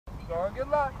Well,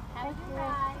 good luck. Have a good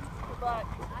ride. Goodbye.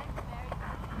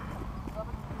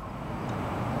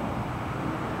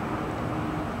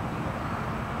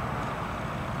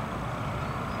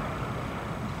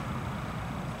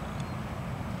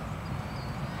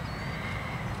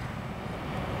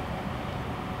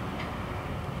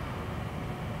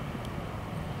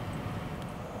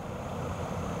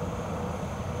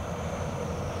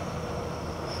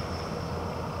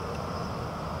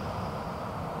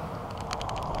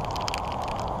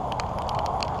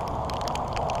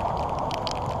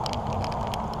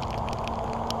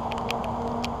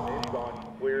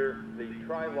 Clear the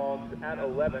tri-logs at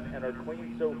 11 and are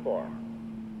clean so far.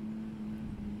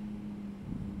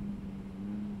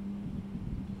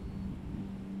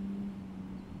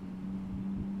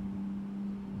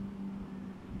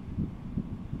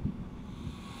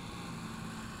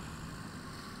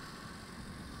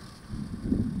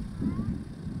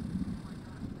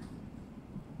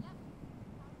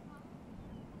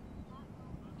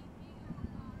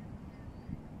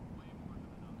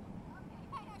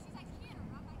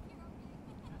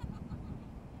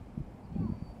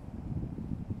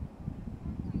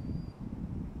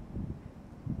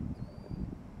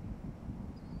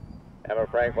 Emma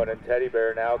Franklin and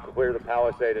Teddybear now clear the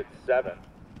Palisade at 7.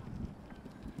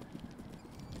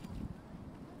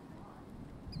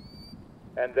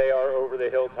 And they are over the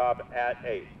hilltop at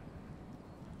 8.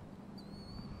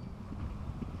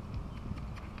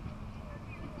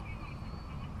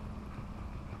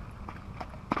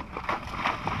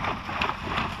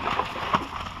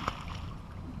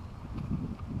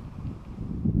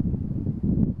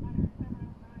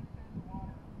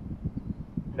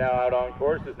 Now out on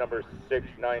course is number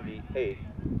 698.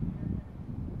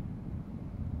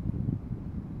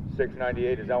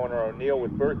 698 is Eleanor O'Neill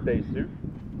with birthday suit.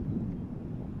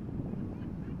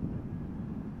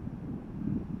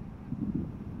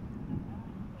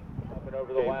 Up and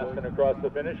over the last and across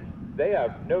the finish, they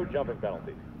have no jumping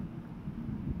penalties.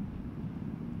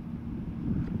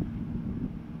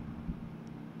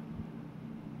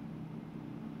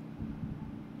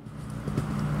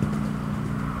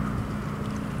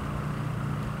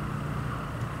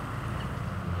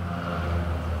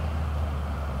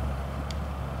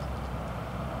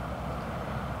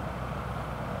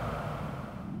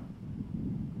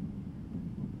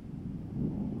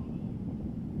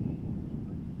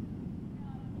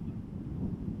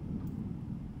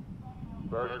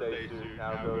 Birthday suit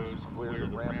now goes clear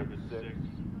the ramp at 6.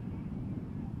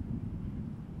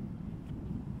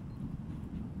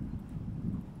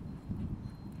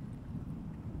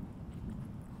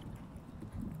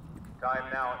 Time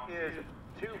now is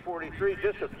 2:43,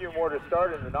 just a few more to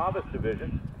start in the novice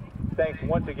division. Thanks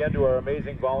once again to our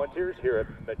amazing volunteers here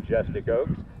at Majestic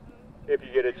Oaks. If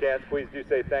you get a chance, please do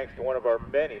say thanks to one of our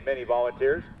many, many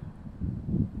volunteers.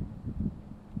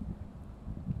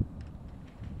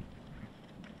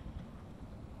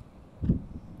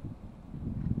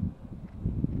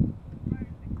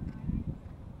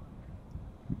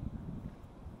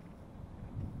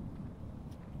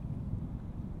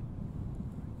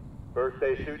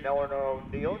 Birthday shooting Eleanor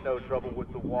O'Neill, no trouble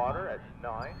with the water at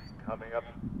 9. Coming up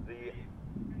the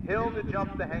hill to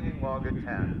jump the hanging log at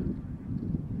 10.